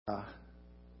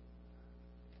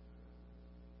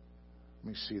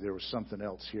me see, there was something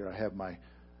else here. I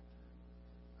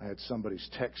had somebody's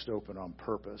text open on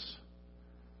purpose.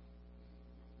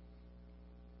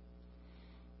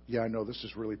 Yeah, I know this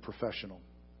is really professional.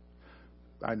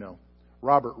 I know.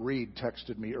 Robert Reed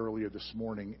texted me earlier this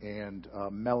morning, and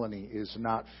Melanie is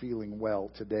not feeling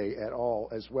well today at all,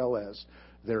 as well as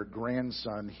their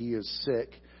grandson. He is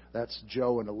sick. That's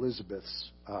Joe and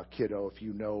Elizabeth's kiddo. If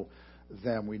you know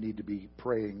them, we need to be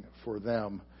praying for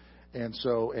them.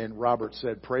 And Robert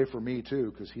said, pray for me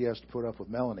too, because he has to put up with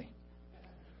Melanie.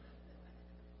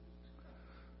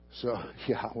 So,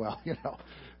 yeah, well,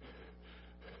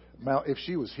 Mel, if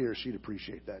she was here, she'd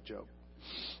appreciate that joke.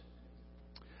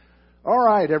 All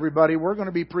right, everybody, we're going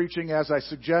to be preaching, as I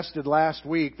suggested last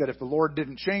week, that if the Lord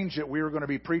didn't change it, we were going to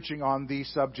be preaching on the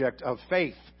subject of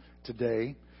faith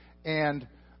today. And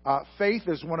faith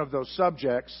is one of those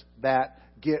subjects that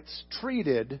gets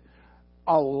treated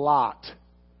a lot.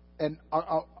 And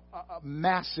a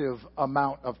massive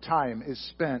amount of time is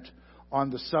spent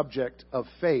on the subject of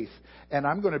faith. And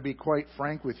I'm going to be quite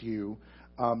frank with you,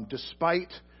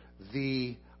 despite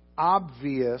the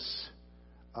obvious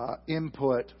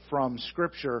input from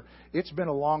Scripture, it's been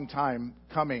a long time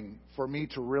coming for me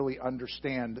to really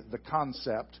understand the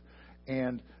concept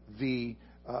and the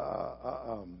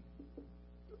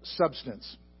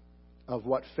substance of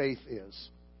what faith is.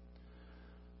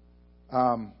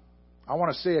 I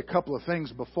want to say a couple of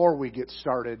things before we get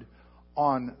started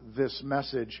on this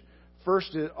message.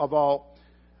 First of all,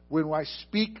 when I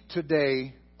speak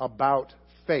today about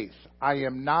faith, I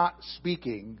am not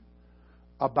speaking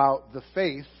about the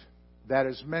faith that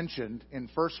is mentioned in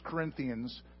 1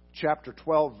 Corinthians chapter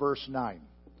 12, verse 9.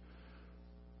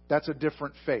 That's a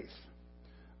different faith.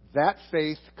 That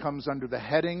faith comes under the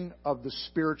heading of the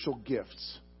spiritual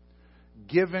gifts,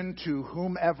 given to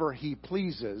whomever He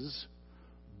pleases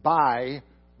by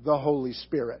the Holy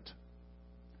Spirit.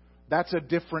 That's a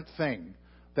different thing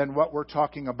than what we're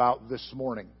talking about this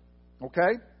morning.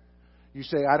 Okay? You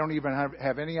say, I don't even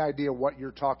have any idea what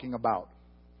you're talking about.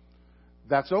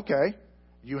 That's okay.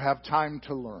 You have time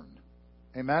to learn.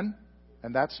 Amen?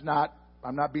 And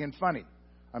I'm not being funny.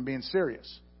 I'm being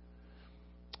serious.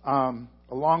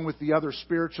 Along with the other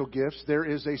spiritual gifts, there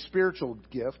is a spiritual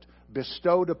gift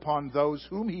bestowed upon those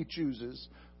whom He chooses,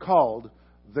 called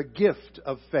the gift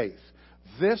of faith.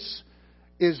 This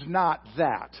is not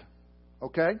that.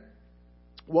 Okay?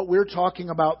 What we're talking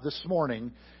about this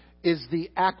morning is the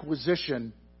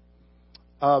acquisition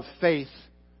of faith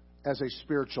as a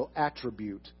spiritual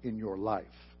attribute in your life.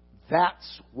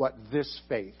 That's what this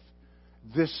faith,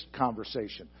 this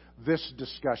conversation, this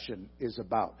discussion is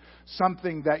about.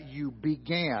 Something that you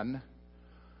began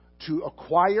to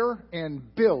acquire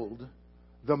and build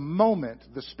the moment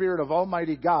the Spirit of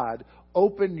Almighty God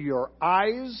opened your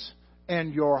eyes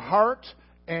and your heart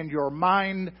and your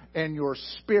mind and your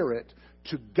spirit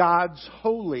to God's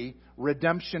holy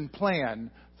redemption plan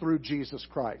through Jesus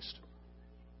Christ.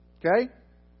 Okay?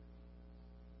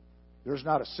 There's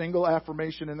not a single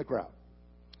affirmation in the crowd.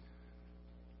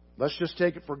 Let's just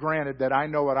take it for granted that I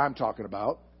know what I'm talking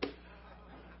about.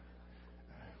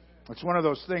 It's one of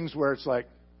those things where it's like,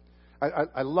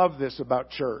 I love this about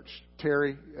church.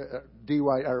 Terry,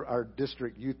 DY, our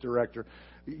district youth director,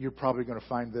 you're probably going to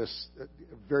find this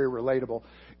very relatable.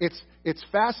 It's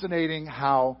fascinating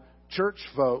how church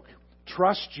folk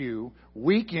trust you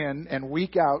week in and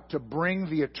week out to bring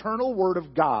the eternal Word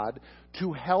of God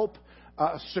to help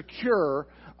secure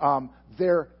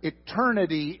their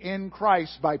eternity in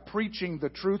Christ by preaching the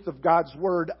truth of God's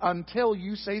Word until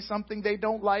you say something they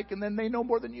don't like and then they know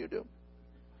more than you do.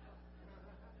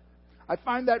 I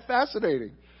find that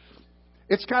fascinating.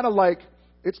 It's kind of like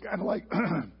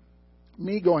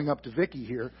me going up to Vicki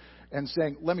here and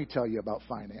saying, let me tell you about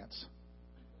finance.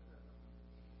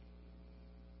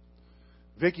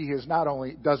 Vicki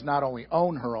does not only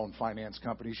own her own finance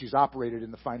company, she's operated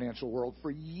in the financial world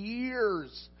for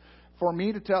years. For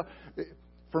me to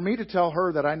tell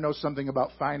her that I know something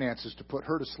about finances to put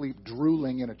her to sleep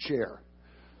drooling in a chair,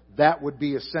 that would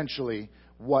be essentially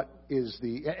what is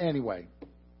anyway.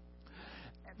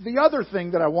 The other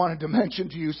thing that I wanted to mention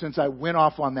to you, since I went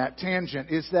off on that tangent,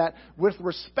 is that with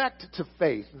respect to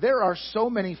faith, there are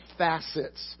so many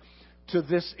facets to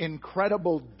this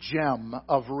incredible gem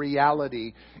of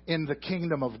reality in the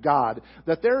kingdom of God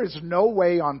that there is no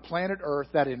way on planet Earth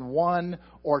that in one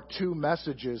or two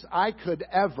messages I could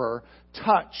ever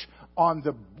touch on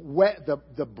the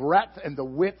breadth and the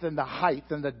width and the height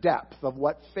and the depth of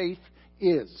what faith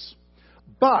is.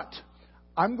 But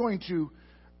I'm going to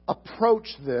approach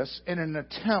this in an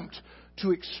attempt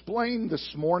to explain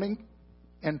this morning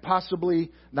and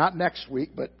possibly not next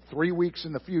week, but 3 weeks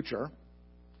in the future,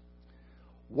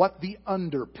 what the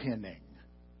underpinning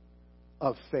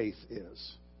of faith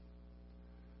is.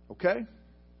 Okay?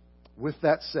 With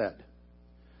that said,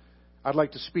 I'd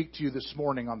like to speak to you this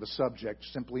morning on the subject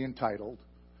simply entitled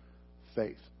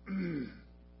Faith.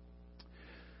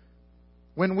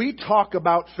 When we talk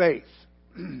about faith,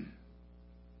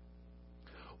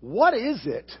 what is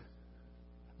it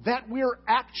that we're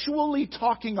actually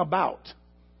talking about?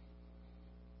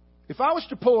 If I was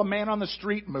to pull a man on the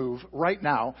street move right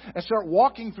now and start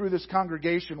walking through this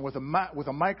congregation with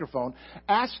a microphone,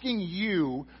 asking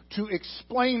you to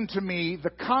explain to me the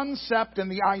concept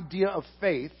and the idea of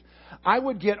faith, I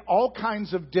would get all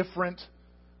kinds of different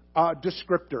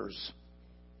descriptors.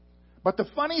 But the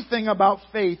funny thing about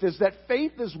faith is that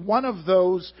faith is one of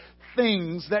those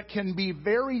things that can be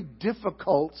very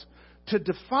difficult to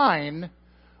define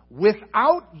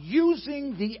without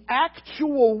using the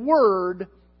actual word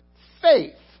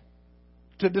faith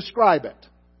to describe it.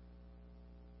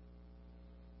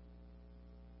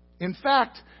 In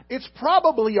fact, it's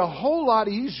probably a whole lot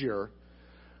easier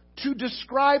to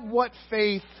describe what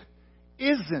faith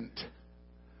isn't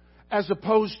as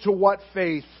opposed to what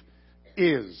faith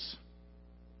is.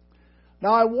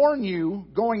 Now, I warn you,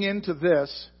 going into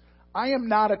this, I am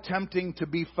not attempting to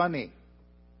be funny.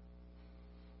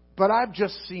 But I've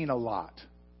just seen a lot.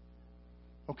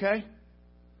 Okay?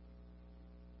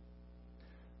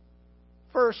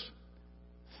 First,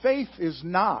 faith is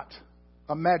not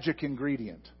a magic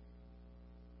ingredient.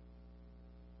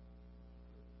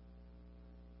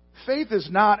 Faith is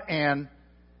not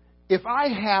if I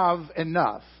have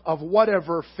enough of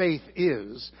whatever faith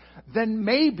is, then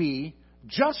maybe,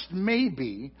 just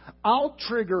maybe, I'll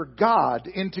trigger God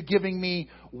into giving me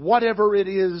whatever it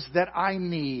is that I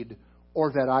need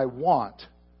or that I want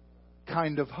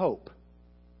kind of hope.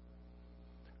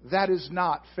 That is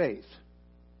not faith.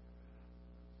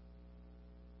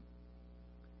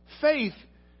 Faith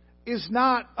is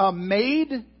not a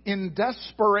made in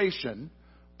desperation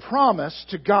promise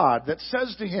to God that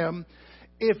says to Him,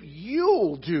 if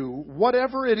you'll do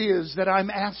whatever it is that I'm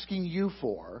asking you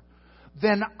for,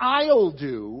 then I'll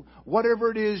do whatever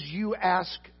it is you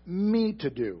ask me to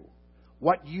do,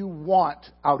 what you want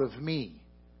out of me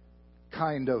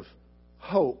kind of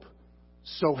hope,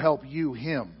 so help you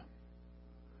Him.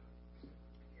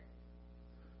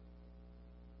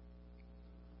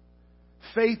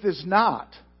 Faith is not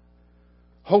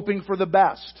hoping for the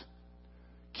best,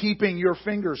 keeping your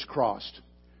fingers crossed,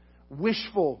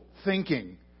 wishful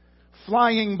thinking,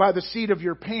 flying by the seat of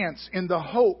your pants in the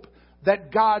hope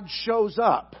that God shows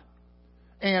up.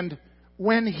 And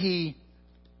when He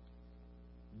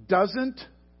doesn't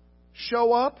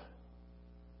show up,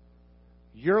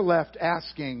 you're left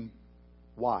asking,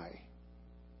 why?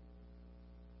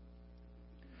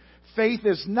 Faith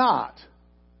is not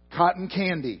cotton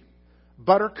candy,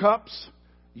 buttercups,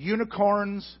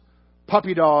 unicorns,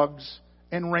 puppy dogs,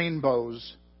 and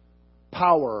rainbows.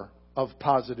 Power of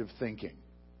positive thinking.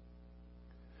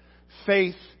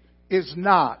 Faith is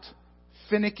not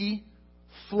finicky,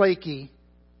 flaky,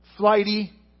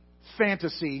 flighty,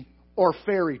 fantasy, or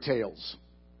fairy tales.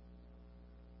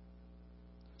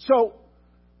 So,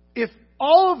 if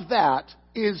all of that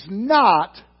is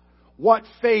not what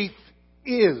faith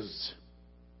is,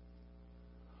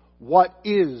 what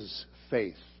is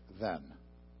faith then?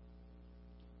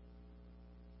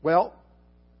 Well,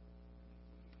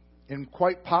 in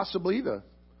quite possibly the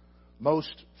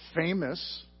most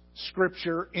famous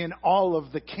scripture in all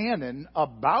of the canon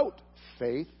about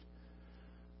faith,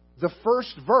 the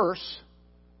first verse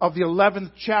of the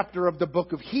 11th chapter of the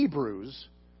book of Hebrews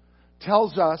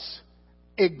tells us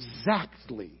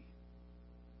exactly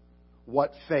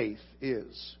what faith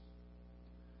is.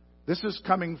 This is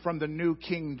coming from the New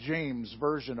King James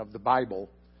Version of the Bible.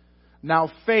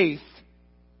 Now, faith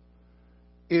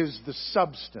is the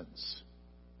substance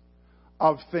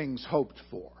of things hoped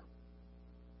for,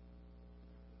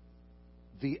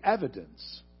 the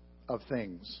evidence of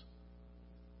things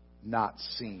not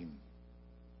seen.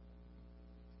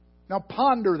 Now,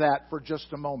 ponder that for just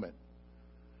a moment.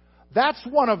 That's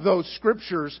one of those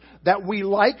scriptures that we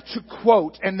like to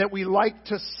quote and that we like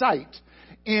to cite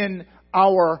in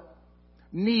our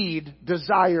need,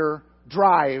 desire,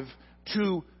 drive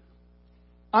to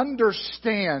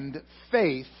understand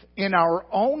faith in our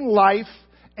own life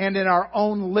and in our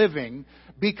own living,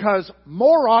 because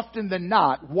more often than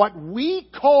not, what we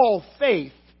call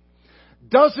faith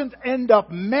doesn't end up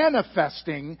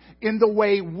manifesting in the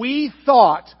way we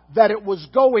thought that it was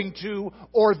going to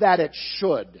or that it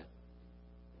should.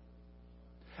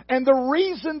 And the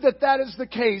reason that that is the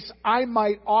case, I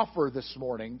might offer this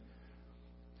morning,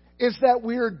 is that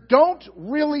we don't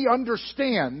really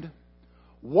understand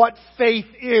what faith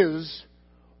is,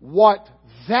 what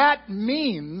that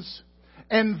means,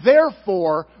 and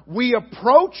therefore we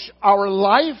approach our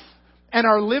life and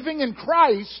our living in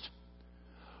Christ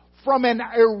from an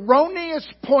erroneous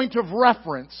point of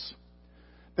reference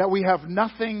that we have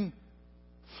nothing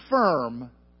firm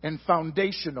and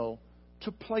foundational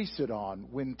to place it on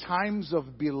when times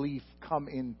of belief come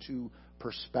into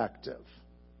perspective.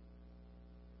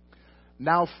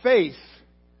 Now, faith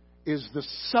is the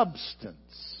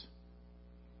substance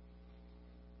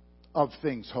of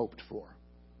things hoped for.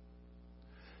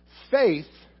 Faith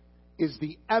is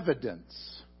the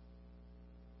evidence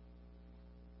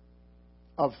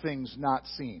of things not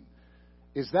seen.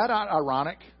 Is that not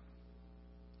ironic?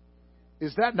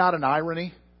 Is that not an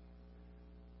irony?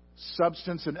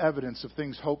 Substance and evidence of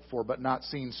things hoped for but not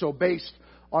seen. So based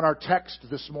on our text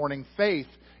this morning, faith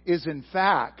is in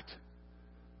fact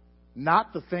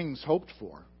not the things hoped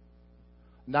for,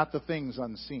 not the things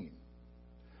unseen.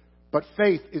 But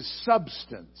faith is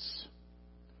substance.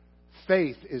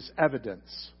 Faith is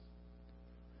evidence.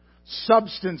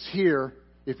 Substance here,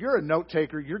 if you're a note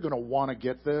taker, you're going to want to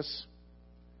get this.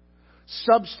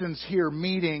 Substance here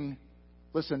meaning,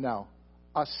 listen now,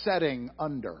 a setting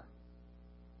under.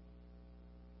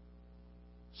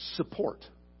 Support.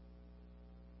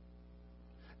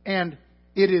 And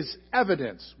it is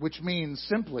evidence, which means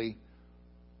simply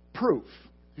proof.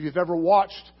 If you've ever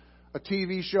watched a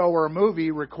TV show or a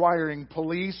movie requiring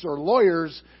police or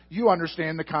lawyers, you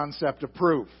understand the concept of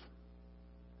proof.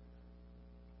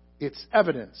 It's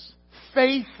evidence.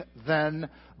 Faith, then,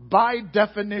 by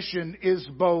definition, is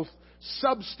both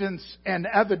substance and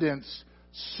evidence,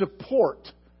 support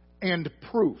and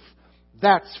proof.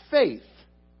 That's faith.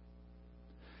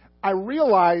 I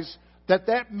realize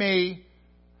that may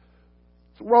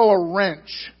throw a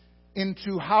wrench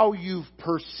into how you've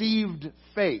perceived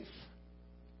faith.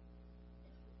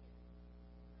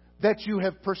 That you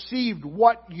have perceived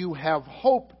what you have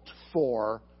hoped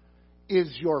for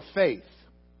is your faith.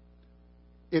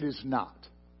 It is not.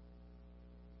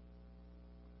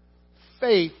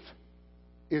 Faith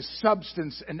is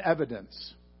substance and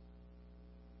evidence,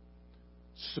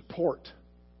 support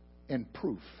and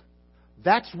proof.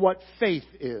 That's what faith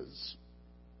is.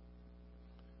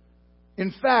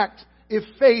 In fact, if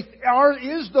faith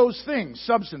is those things,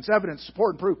 substance, evidence,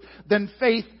 support, and proof, then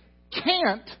faith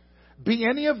can't be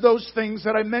any of those things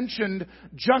that I mentioned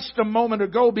just a moment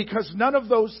ago, because none of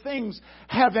those things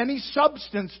have any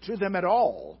substance to them at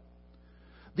all.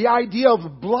 The idea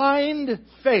of blind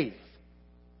faith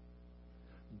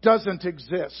doesn't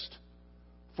exist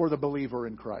for the believer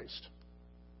in Christ.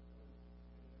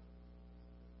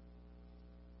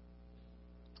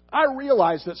 I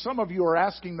realize that some of you are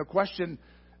asking the question,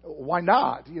 why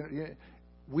not?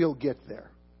 We'll get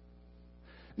there.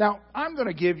 Now, I'm going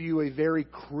to give you a very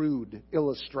crude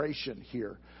illustration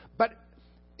here. But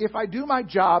if I do my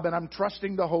job and I'm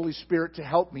trusting the Holy Spirit to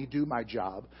help me do my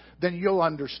job, then you'll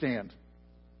understand.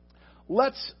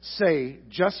 Let's say,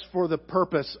 just for the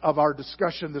purpose of our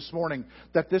discussion this morning,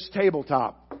 that this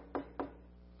tabletop,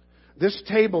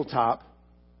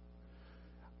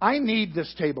 I need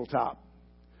this tabletop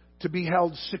to be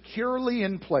held securely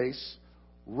in place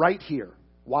right here.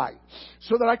 Why?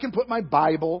 So that I can put my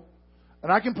Bible,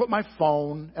 and I can put my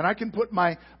phone, and I can put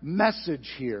my message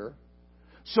here,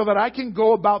 so that I can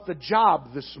go about the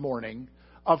job this morning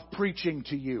of preaching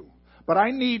to you. But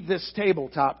I need this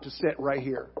tabletop to sit right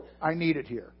here. I need it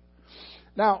here.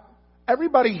 Now,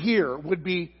 everybody here would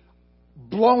be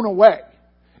blown away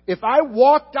if I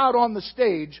walked out on the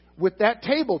stage with that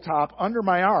tabletop under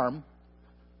my arm,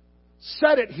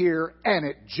 set it here, and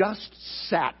it just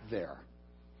sat there,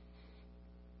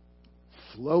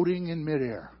 floating in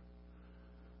midair.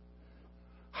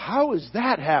 How is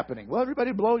that happening? Well,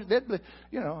 everybody blows.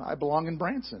 I belong in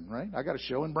Branson, right? I got a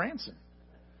show in Branson.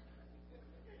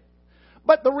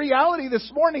 But the reality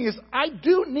this morning is I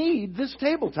do need this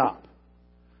tabletop.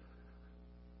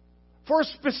 For a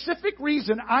specific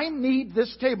reason, I need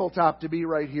this tabletop to be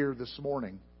right here this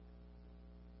morning.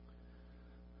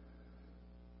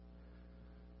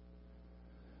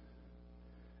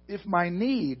 If my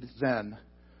need, then,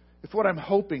 if what I'm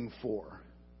hoping for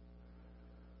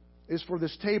is for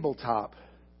this tabletop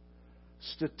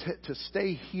to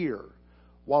stay here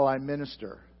while I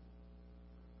minister,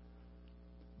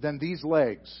 then these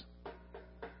legs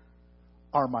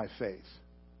are my faith.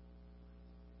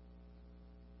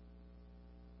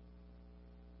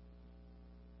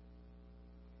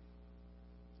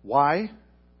 Why?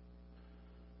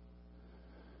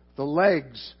 The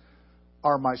legs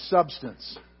are my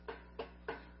substance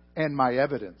and my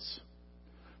evidence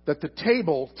that the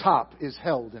tabletop is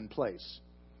held in place.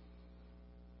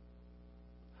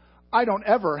 I don't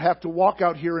ever have to walk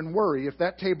out here and worry if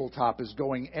that tabletop is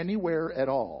going anywhere at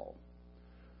all,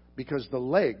 because the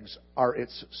legs are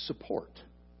its support.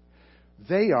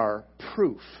 They are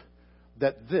proof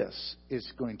that this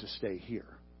is going to stay here.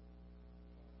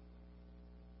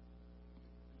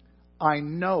 I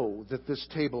know that this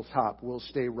tabletop will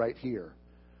stay right here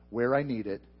where I need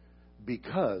it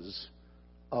because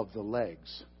of the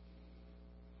legs.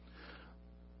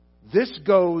 This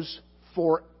goes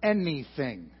for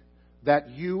anything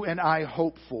that you and I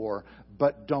hope for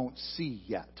but don't see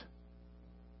yet.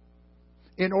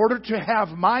 In order to have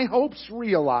my hopes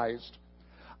realized,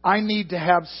 I need to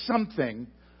have something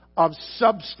of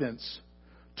substance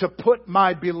to put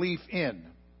my belief in,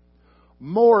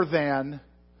 more than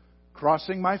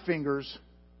crossing my fingers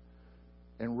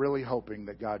and really hoping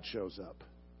that God shows up.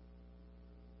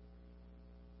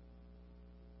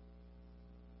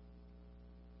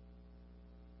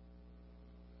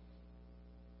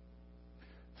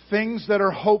 Things that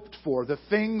are hoped for, the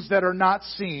things that are not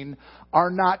seen, are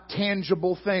not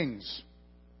tangible things.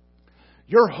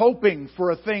 You're hoping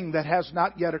for a thing that has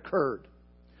not yet occurred.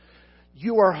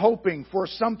 You are hoping for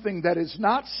something that is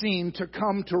not seen to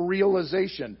come to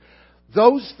realization.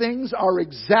 Those things are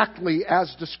exactly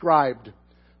as described.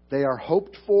 They are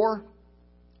hoped for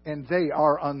and they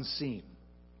are unseen.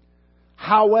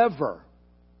 However,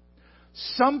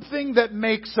 something that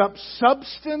makes up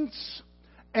substance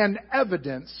and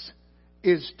evidence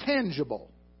is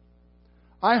tangible.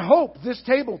 I hope this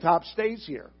tabletop stays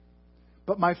here,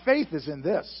 but my faith is in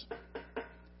this,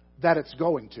 that it's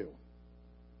going to.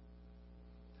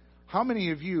 How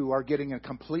many of you are getting a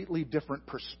completely different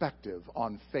perspective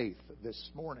on faith this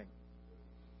morning?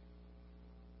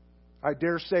 I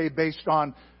dare say, based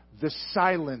on the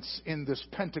silence in this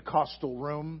Pentecostal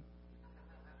room,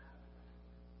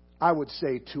 I would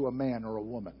say to a man or a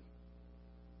woman.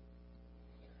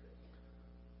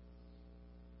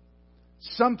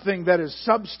 Something that is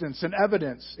substance and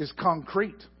evidence is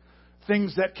concrete.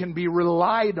 Things that can be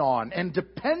relied on and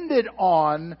depended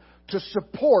on to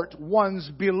support one's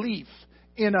belief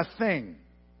in a thing.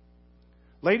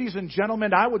 Ladies and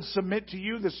gentlemen, I would submit to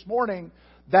you this morning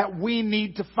that we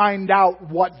need to find out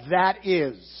what that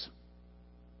is.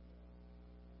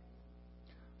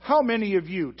 How many of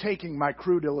you, taking my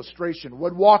crude illustration,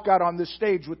 would walk out on this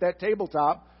stage with that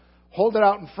tabletop, hold it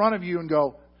out in front of you and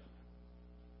go,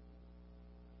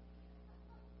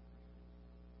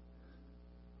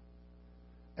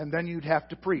 and then you'd have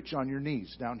to preach on your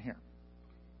knees down here,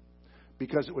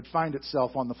 because it would find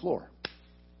itself on the floor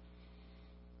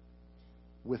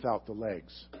without the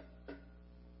legs.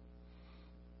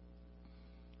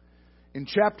 In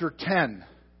chapter 10,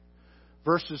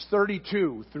 verses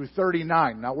 32 through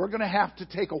 39. Now, we're going to have to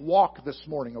take a walk this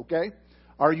morning, okay?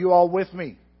 Are you all with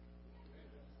me?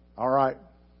 All right.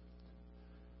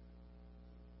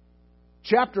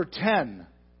 Chapter 10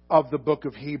 of the book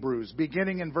of Hebrews,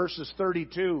 beginning in verses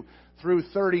 32 through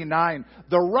 39.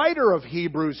 The writer of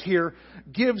Hebrews here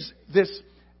gives this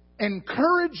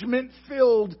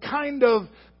encouragement-filled kind of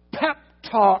pep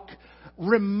talk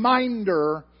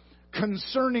reminder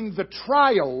concerning the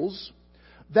trials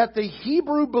that the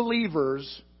Hebrew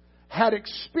believers had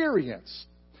experienced.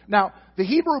 Now, the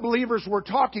Hebrew believers we're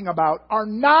talking about are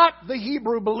not the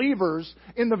Hebrew believers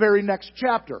in the very next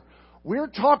chapter. We're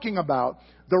talking about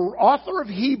the author of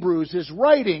Hebrews is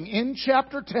writing in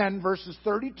chapter 10, verses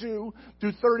 32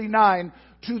 through 39,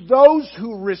 to those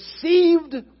who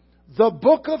received the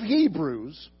book of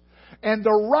Hebrews, and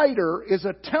the writer is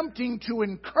attempting to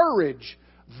encourage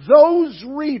those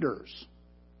readers.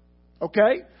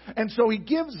 Okay? And so he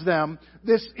gives them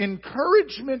this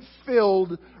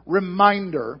encouragement-filled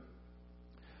reminder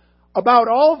about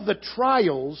all of the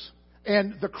trials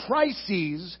and the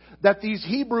crises that these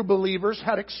Hebrew believers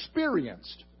had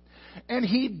experienced. And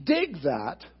he did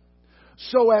that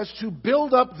so as to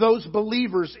build up those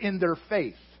believers in their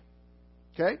faith.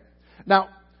 Okay? Now,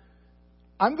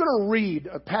 I'm going to read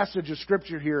a passage of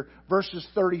Scripture here, verses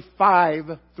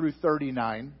 35 through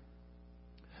 39,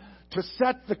 to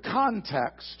set the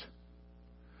context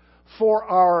for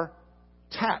our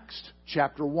text,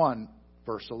 chapter 1,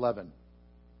 verse 11.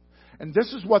 And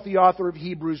this is what the author of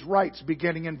Hebrews writes,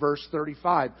 beginning in verse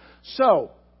 35.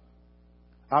 So,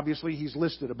 obviously he's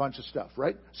listed a bunch of stuff,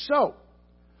 right? So,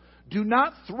 do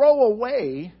not throw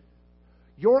away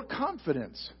your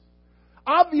confidence.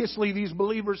 Obviously, these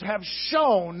believers have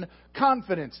shown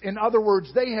confidence. In other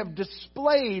words, they have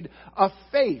displayed a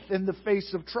faith in the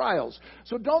face of trials.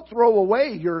 So don't throw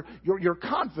away your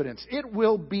confidence. It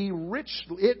will be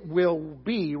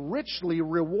richly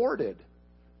rewarded.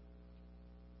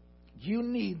 You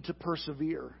need to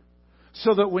persevere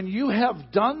so that when you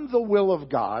have done the will of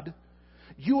God,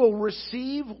 you will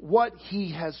receive what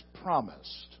He has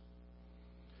promised.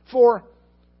 For,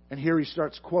 and here he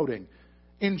starts quoting,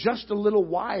 in just a little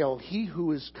while, He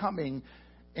who is coming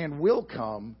and will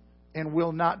come and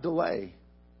will not delay.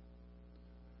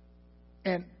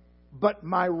 But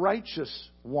my righteous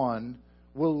one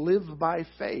will live by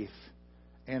faith,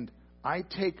 and I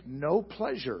take no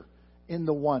pleasure in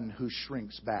the one who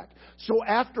shrinks back. So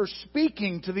after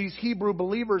speaking to these Hebrew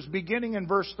believers, beginning in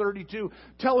verse 32,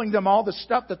 telling them all the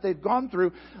stuff that they've gone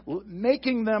through,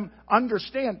 making them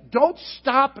understand, don't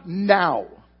stop now.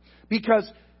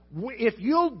 Because if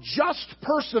you'll just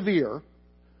persevere,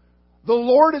 the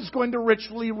Lord is going to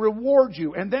richly reward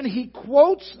you. And then he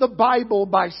quotes the Bible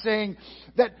by saying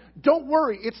that, don't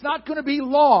worry, it's not going to be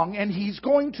long, and He's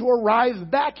going to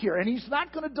arrive back here, and He's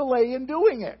not going to delay in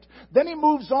doing it. Then he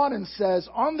moves on and says,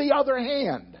 on the other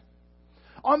hand,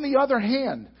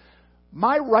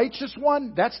 my righteous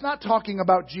one, that's not talking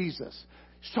about Jesus.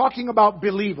 He's talking about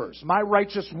believers. My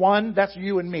righteous one, that's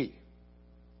you and me.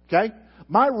 Okay?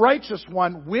 My righteous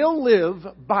one will live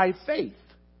by faith.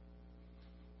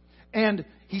 And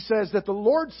he says that the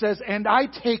Lord says, and I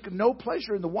take no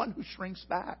pleasure in the one who shrinks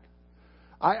back.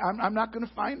 I'm not going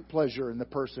to find pleasure in the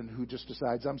person who just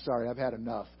decides, I'm sorry, I've had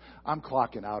enough. I'm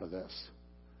clocking out of this.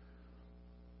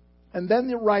 And then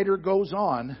the writer goes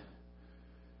on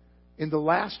in the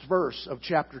last verse of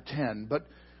chapter 10, but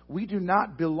we do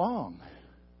not belong,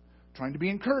 trying to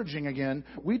be encouraging again,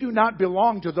 we do not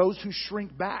belong to those who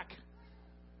shrink back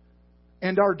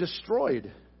and are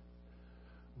destroyed.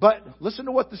 But listen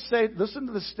to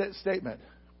the statement.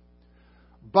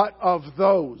 But of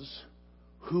those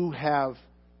who have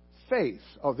faith.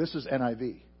 Oh, this is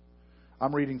NIV.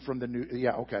 I'm reading from the new.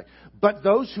 Yeah, okay. But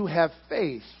those who have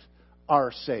faith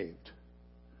are saved.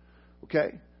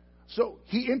 Okay? So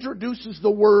he introduces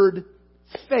the word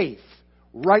faith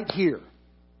right here.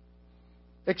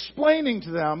 Explaining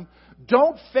to them,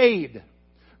 don't fade.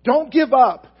 Don't give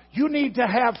up. You need to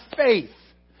have faith,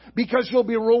 because you'll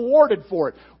be rewarded for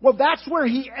it. Well, that's where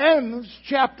he ends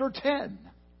chapter 10.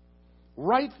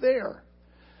 Right there.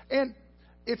 And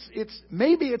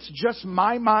maybe it's just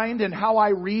my mind and how I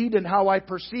read and how I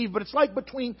perceive, but it's like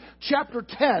between chapter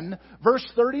 10, verse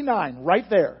 39, right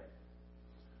there,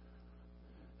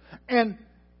 and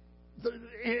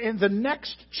in the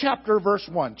next chapter, verse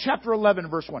 1, chapter 11,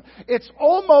 verse 1, it's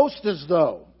almost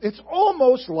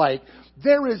like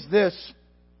there is this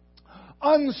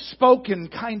unspoken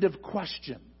kind of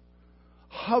question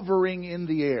hovering in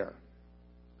the air.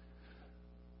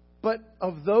 But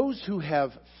of those who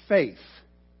have faith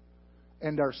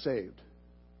and are saved,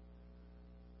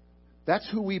 that's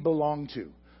who we belong to.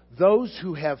 Those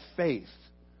who have faith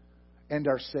and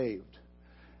are saved.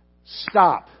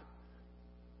 Stop.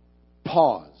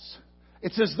 Pause.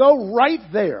 It's as though right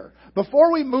there,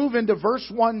 before we move into verse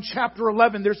 1, chapter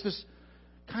 11, there's this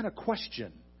kind of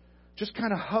question, just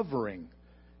kind of hovering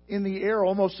in the air,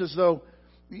 almost as though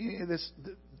the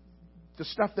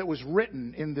stuff that was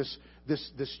written in this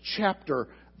chapter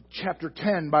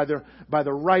 10 by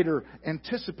the writer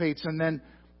anticipates, and then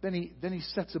he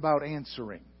sets about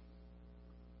answering.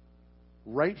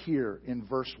 Right here in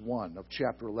verse 1 of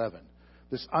chapter 11,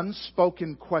 this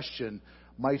unspoken question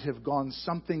might have gone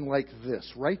something like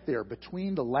this, right there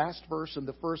between the last verse and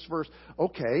the first verse.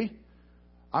 Okay,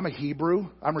 I'm a Hebrew.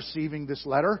 I'm receiving this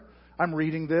letter. I'm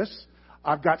reading this.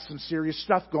 I've got some serious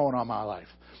stuff going on in my life.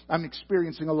 I'm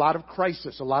experiencing a lot of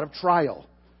crisis, a lot of trial.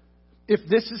 If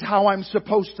this is how I'm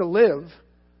supposed to live,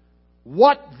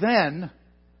 what then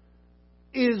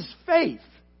is faith?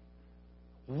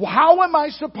 How am I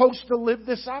supposed to live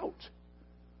this out?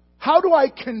 How do I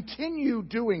continue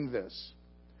doing this?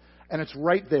 And it's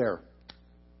right there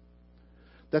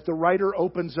that the writer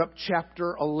opens up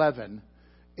chapter 11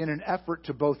 in an effort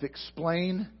to both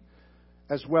explain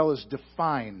as well as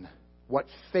define what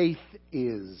faith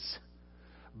is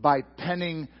by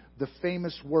penning the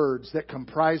famous words that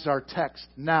comprise our text.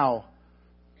 Now,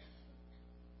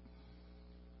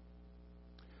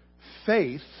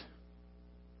 faith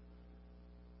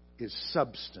is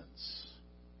substance.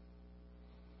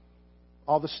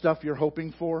 All the stuff you're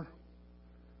hoping for,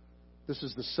 this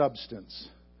is the substance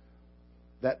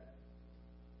that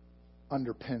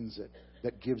underpins it,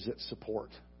 that gives it support.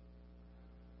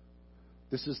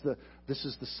 This is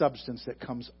the substance that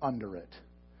comes under it.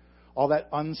 all that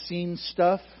unseen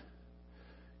stuff,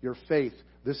 your faith,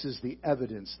 this is the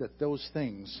evidence that those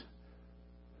things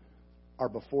are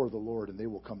before the Lord and they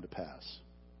will come to pass.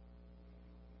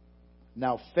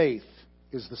 Now faith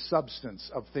is the substance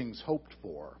of things hoped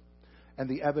for and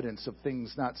the evidence of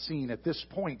things not seen. At this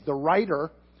point, the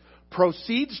writer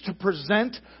proceeds to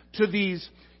present to these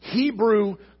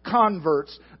Hebrew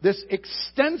converts this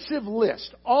extensive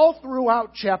list all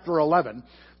throughout chapter 11,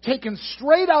 taken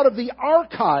straight out of the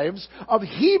archives of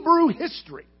Hebrew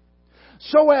history,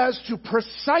 so as to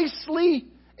precisely,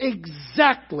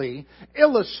 exactly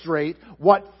illustrate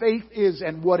what faith is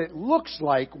and what it looks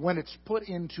like when it's put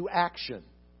into action.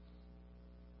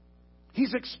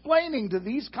 He's explaining to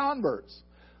these converts,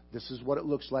 this is what it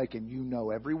looks like, and you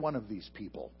know every one of these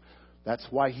people. That's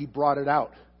why he brought it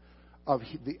out of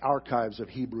the archives of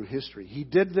Hebrew history. He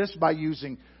did this by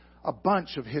using a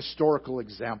bunch of historical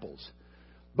examples,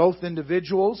 both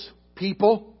individuals,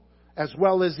 people, as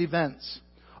well as events,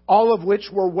 all of which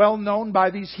were well known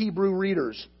by these Hebrew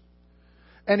readers.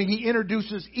 And he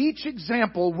introduces each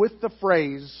example with the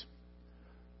phrase,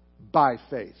 by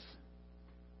faith.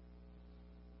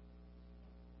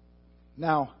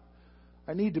 Now,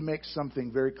 I need to make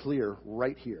something very clear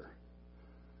right here,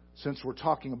 since we're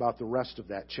talking about the rest of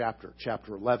that chapter,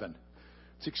 chapter 11.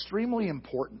 It's extremely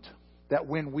important that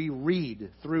when we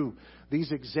read through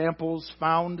these examples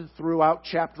found throughout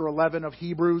chapter 11 of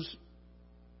Hebrews,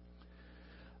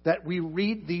 that we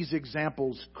read these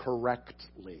examples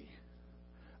correctly.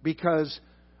 Because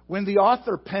when the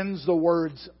author pens the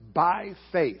words, by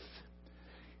faith,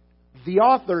 the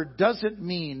author doesn't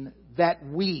mean that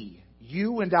we,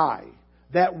 you and I,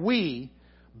 that we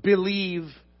believe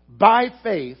by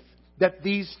faith that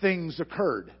these things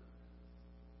occurred.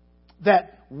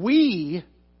 That we,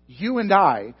 you and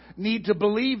I, need to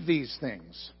believe these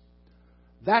things.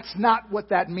 That's not what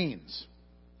that means.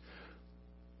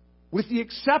 With the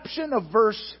exception of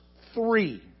verse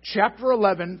 3, chapter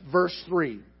 11, verse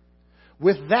 3,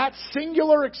 with that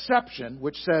singular exception,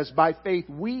 which says, by faith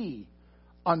we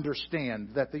understand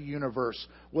that the universe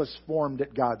was formed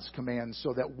at God's command,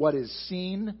 so that what is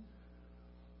seen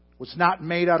was not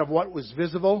made out of what was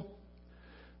visible.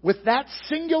 With that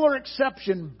singular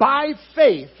exception, by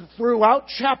faith throughout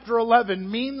chapter 11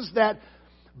 means that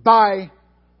by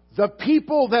the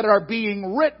people that are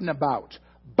being written about,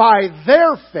 by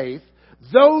their faith,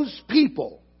 those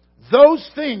people, those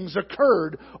things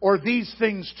occurred, or these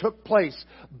things took place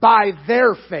by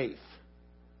their faith,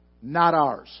 not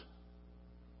ours.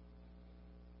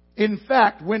 In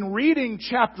fact, when reading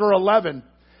chapter 11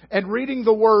 and reading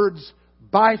the words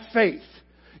by faith,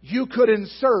 you could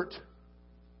insert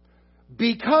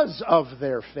because of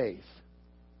their faith.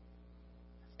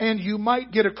 And you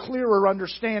might get a clearer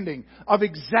understanding of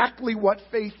exactly what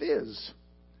faith is.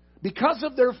 Because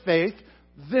of their faith,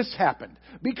 this happened.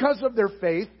 Because of their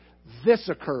faith, this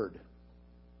occurred.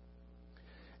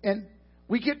 And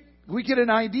we get an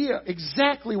idea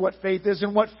exactly what faith is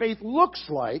and what faith looks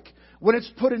like when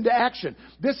it's put into action.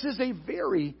 This is a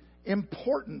very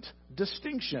important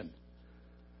distinction.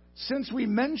 Since we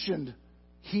mentioned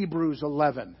Hebrews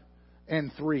 11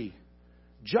 and 3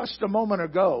 just a moment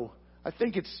ago, I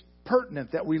think it's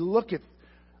pertinent that we look at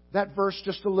that verse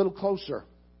just a little closer.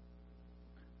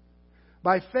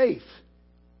 By faith,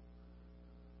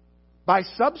 by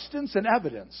substance and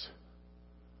evidence,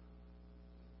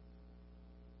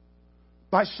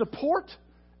 by support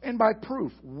and by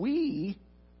proof, we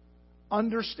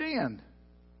understand.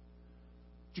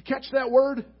 Did you catch that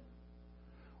word?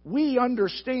 We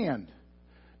understand.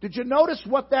 Did you notice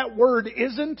what that word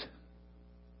isn't?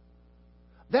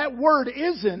 That word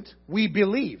isn't we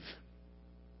believe.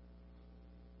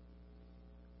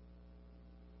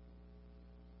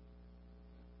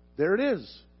 There it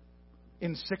is,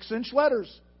 in 6-inch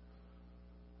letters.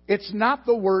 It's not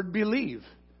the word believe.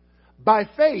 By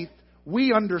faith,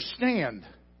 we understand.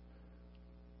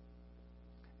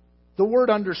 The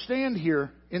word understand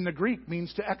here in the Greek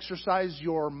means to exercise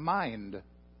your mind,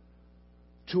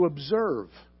 to observe,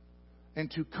 and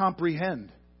to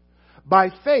comprehend. By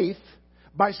faith,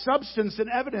 by substance and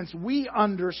evidence, we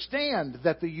understand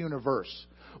that the universe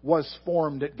was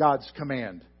formed at God's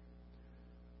command,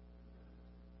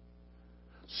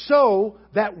 so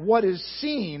that what is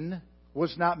seen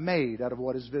was not made out of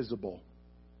what is visible.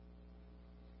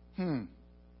 In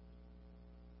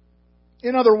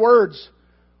other words,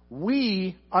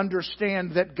 we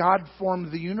understand that God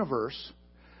formed the universe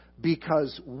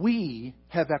because we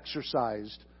have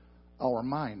exercised our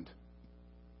mind.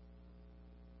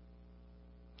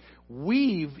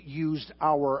 We've used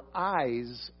our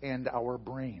eyes and our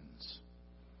brains.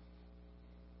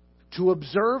 to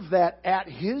observe that at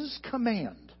His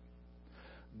command,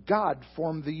 God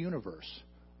formed the universe.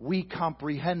 We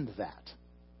comprehend that.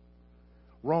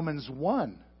 Romans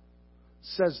 1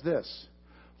 says this,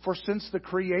 for since the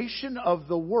creation of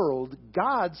the world,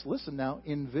 God's, listen now,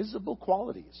 invisible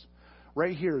qualities.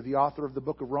 Right here, the author of the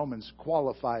book of Romans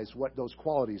qualifies what those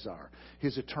qualities are.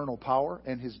 His eternal power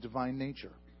and His divine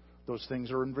nature. Those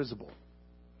things are invisible.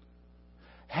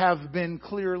 Have been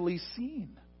clearly seen.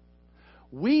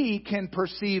 We can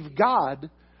perceive God,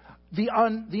 the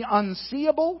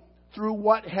unseeable, through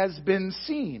what has been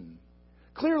seen.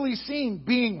 Clearly seen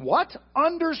being what?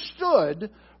 Understood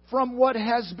from what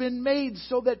has been made,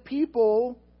 so that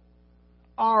people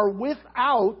are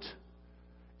without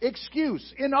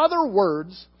excuse. In other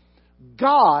words,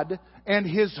 God and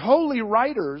His holy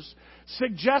writers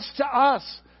suggest to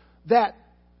us that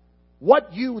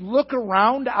what you look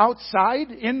around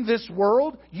outside in this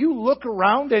world, you look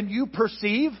around and you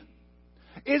perceive,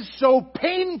 is so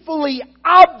painfully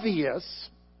obvious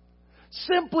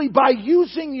simply by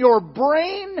using your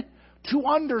brain to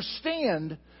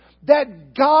understand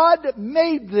that God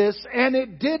made this and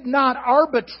it did not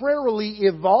arbitrarily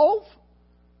evolve,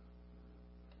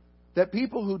 that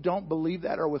people who don't believe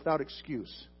that are without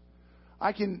excuse.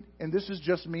 And this is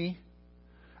just me,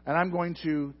 and I'm going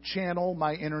to channel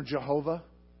my inner Jehovah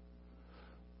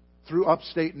through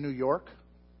upstate New York.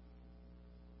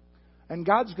 And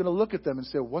God's going to look at them and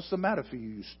say, what's the matter for you?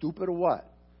 You stupid or what?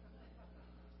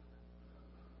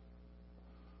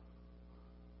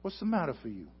 What's the matter for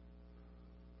you?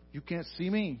 You can't see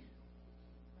me.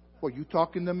 What, you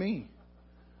talking to me?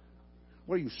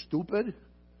 What, are you stupid?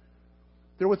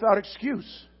 They're without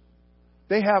excuse.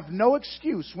 They have no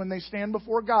excuse when they stand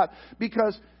before God.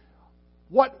 Because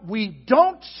what we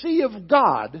don't see of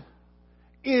God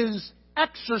is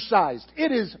exercised.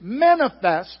 It is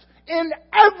manifest in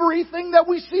everything that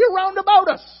we see around about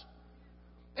us.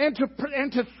 And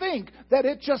to think that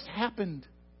it just happened.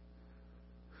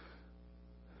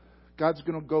 God's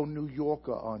going to go New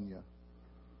Yorker on you.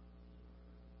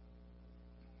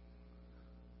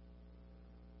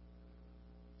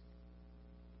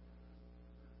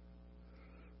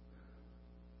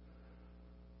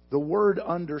 The word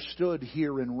understood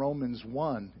here in Romans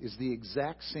 1 is the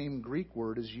exact same Greek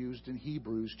word as used in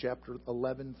Hebrews chapter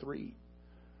 11:3.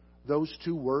 Those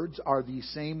two words are the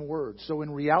same word. So in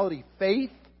reality,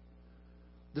 faith,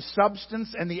 the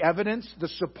substance and the evidence, the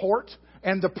support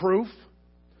and the proof,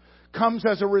 comes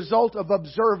as a result of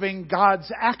observing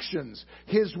God's actions,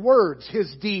 His words,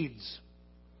 His deeds.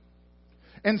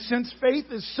 And since faith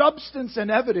is substance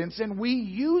and evidence, and we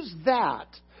use that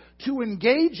to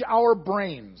engage our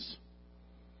brains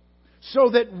so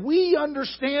that we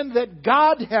understand that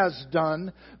God has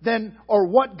done,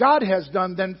 what God has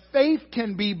done, then faith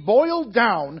can be boiled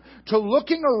down to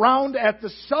looking around at the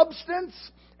substance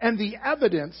and the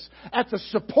evidence, at the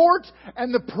support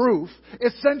and the proof,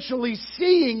 essentially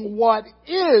seeing what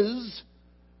is,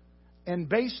 and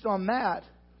based on that,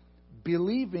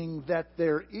 believing that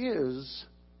there is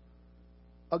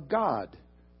a God,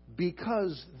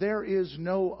 because there is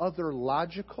no other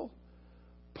logical,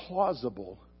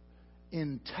 plausible,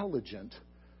 intelligent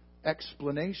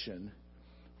explanation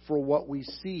for what we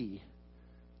see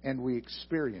and we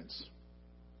experience.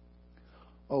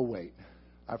 Oh wait,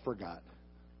 I forgot.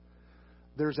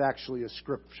 There's actually a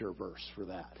scripture verse for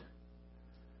that.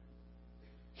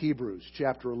 Hebrews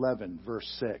chapter 11, verse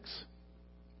 6.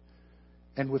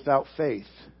 And without faith,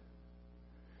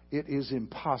 it is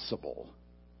impossible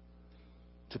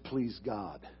to please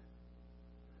God.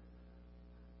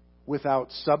 Without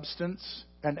substance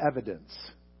and evidence,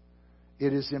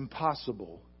 it is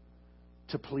impossible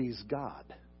to please God.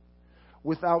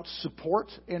 Without support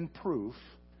and proof,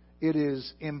 it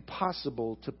is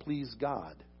impossible to please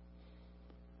God.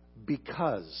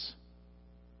 Because,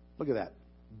 look at that,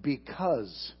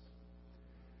 because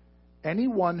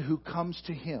anyone who comes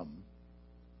to Him,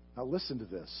 now listen to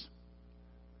this,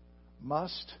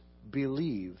 must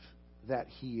believe that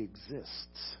He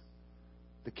exists.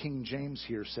 The King James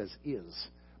here says is.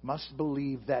 Must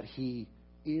believe that He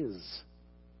is.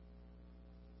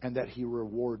 And that He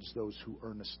rewards those who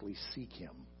earnestly seek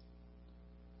Him.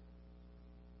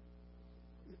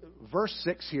 Verse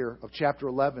 6 here of chapter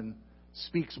 11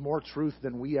 speaks more truth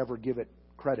than we ever give it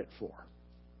credit for.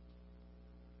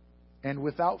 And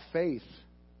without faith,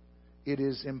 it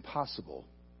is impossible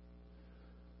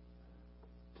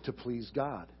to please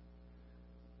God.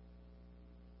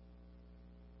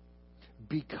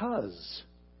 Because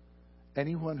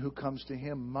anyone who comes to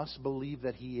Him must believe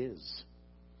that He is,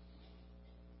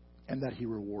 and that He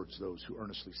rewards those who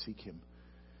earnestly seek Him.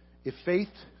 If faith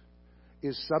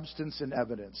is substance and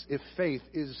evidence, if faith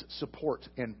is support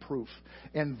and proof,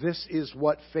 and this is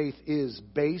what faith is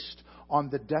based on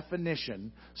the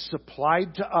definition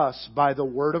supplied to us by the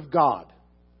Word of God.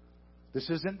 This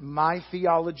isn't my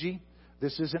theology.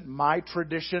 This isn't my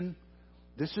tradition.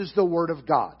 This is the Word of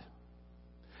God.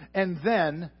 And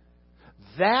then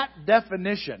that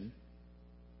definition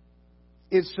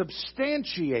is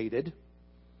substantiated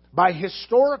by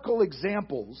historical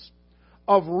examples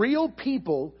of real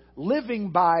people living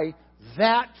by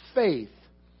that faith,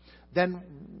 then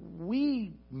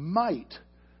we might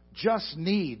just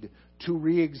need to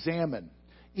re-examine,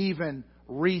 even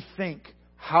rethink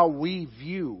how we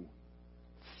view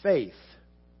faith.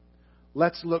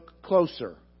 Let's look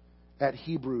closer at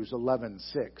Hebrews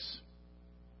 11:6.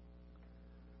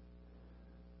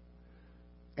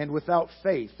 And without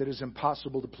faith it is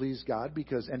impossible to please God,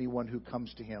 because anyone who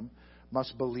comes to Him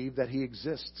must believe that He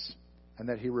exists and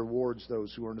that He rewards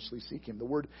those who earnestly seek Him. The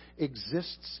word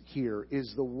exists here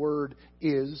is the word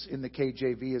is in the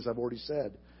KJV, as I've already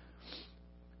said.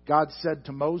 God said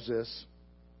to Moses,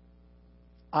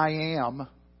 I am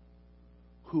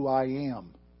who I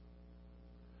am.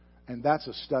 And that's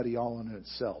a study all in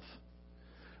itself.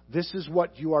 This is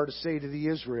what you are to say to the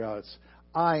Israelites.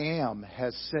 I am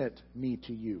has sent me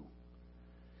to you.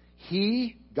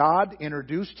 He, God,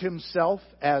 introduced Himself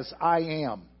as I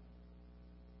am.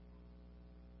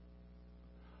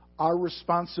 Our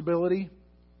responsibility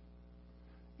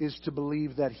is to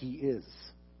believe that He is.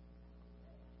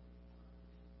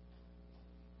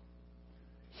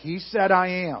 He said,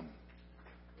 I am.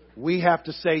 We have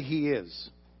to say He is.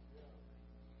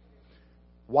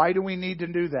 Why do we need to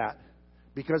do that?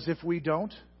 Because if we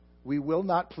don't, we will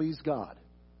not please God.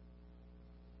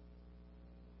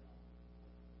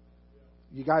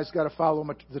 You guys got to follow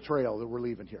the trail that we're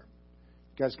leaving here.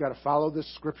 You guys got to follow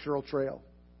this scriptural trail.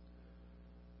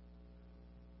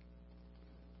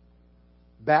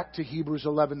 Back to Hebrews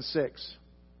 11:6.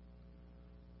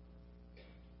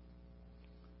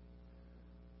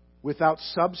 Without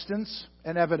substance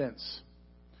and evidence,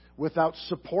 without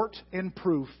support and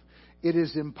proof, it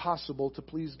is impossible to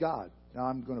please God. Now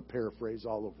I'm going to paraphrase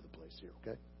all over the place here,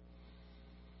 okay?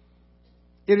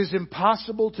 It is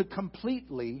impossible to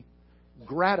completely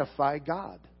gratify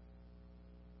God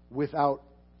without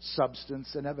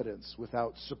substance and evidence,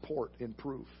 without support and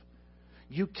proof.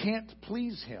 You can't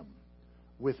please Him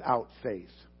without faith.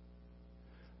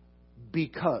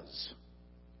 Because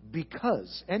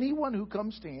anyone who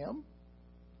comes to Him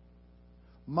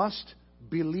must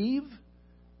believe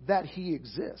that He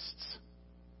exists.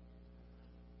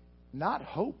 Not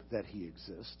hope that He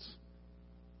exists.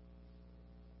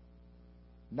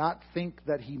 Not think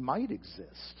that He might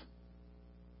exist.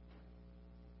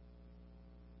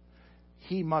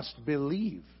 He must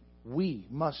believe, we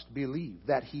must believe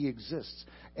that He exists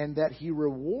and that He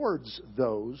rewards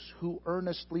those who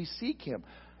earnestly seek Him.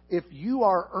 If you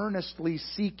are earnestly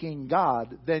seeking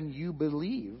God, then you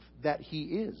believe that He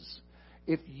is.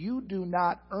 If you do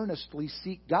not earnestly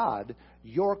seek God,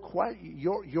 your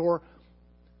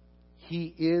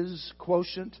He is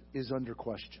quotient is under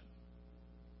question.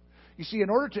 You see, in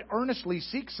order to earnestly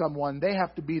seek someone, they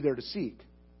have to be there to seek.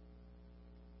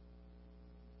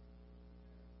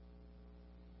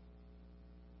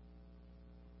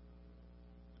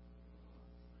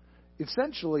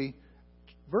 Essentially,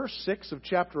 verse 6 of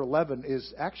chapter 11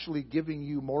 is actually giving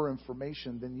you more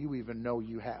information than you even know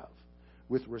you have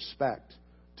with respect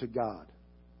to God.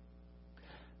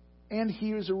 And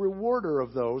He is a rewarder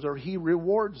of those, or He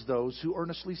rewards those who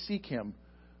earnestly seek Him,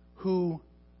 who,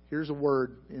 here's a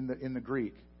word in the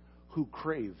Greek, who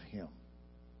crave Him.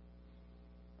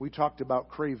 We talked about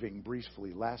craving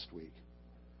briefly last week.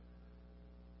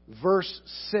 Verse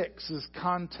 6's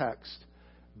context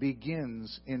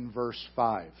begins in verse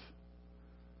 5.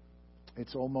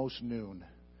 It's almost noon,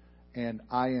 and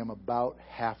I am about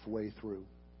halfway through.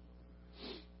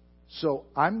 So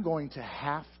I'm going to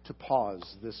have to pause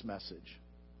this message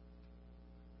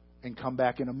and come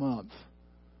back in a month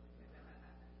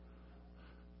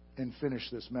and finish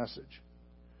this message.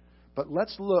 But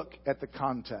let's look at the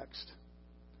context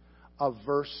of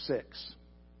verse 6.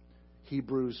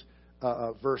 Hebrews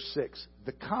verse 6.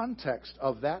 The context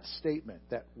of that statement,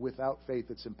 that without faith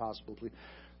it's impossible to please,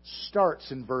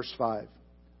 starts in verse 5.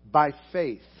 By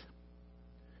faith,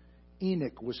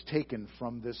 Enoch was taken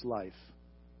from this life,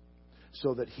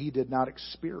 so that he did not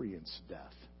experience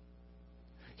death.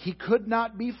 He could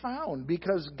not be found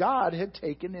because God had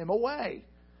taken him away.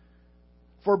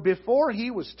 For before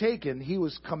he was taken, he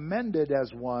was commended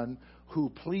as one who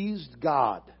pleased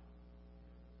God.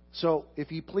 So if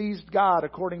he pleased God,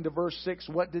 according to verse 6,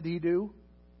 what did he do?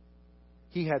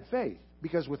 He had faith.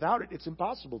 Because without it, it's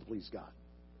impossible to please God.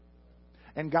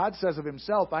 And God says of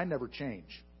Himself, I never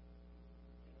change.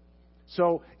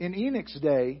 So in Enoch's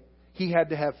day, he had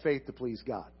to have faith to please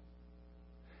God.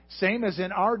 Same as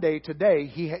in our day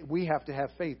today, we have to have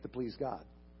faith to please God.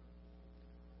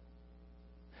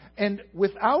 And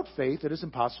without faith, it is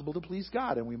impossible to please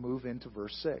God. And we move into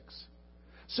verse 6.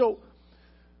 So,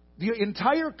 the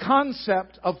entire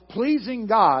concept of pleasing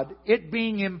God, it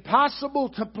being impossible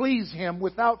to please Him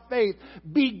without faith,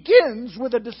 begins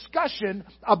with a discussion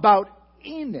about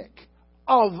Enoch.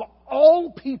 Of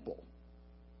all people,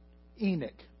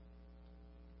 Enoch.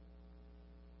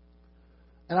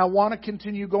 And I want to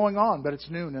continue going on, but it's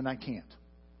noon and I can't.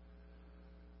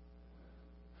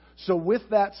 So with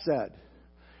that said,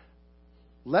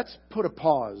 let's put a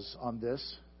pause on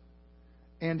this.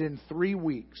 And in 3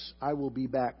 weeks, I will be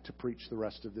back to preach the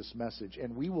rest of this message.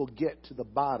 And we will get to the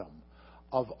bottom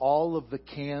of all of the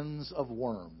cans of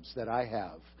worms that I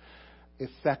have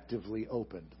effectively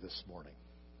opened this morning.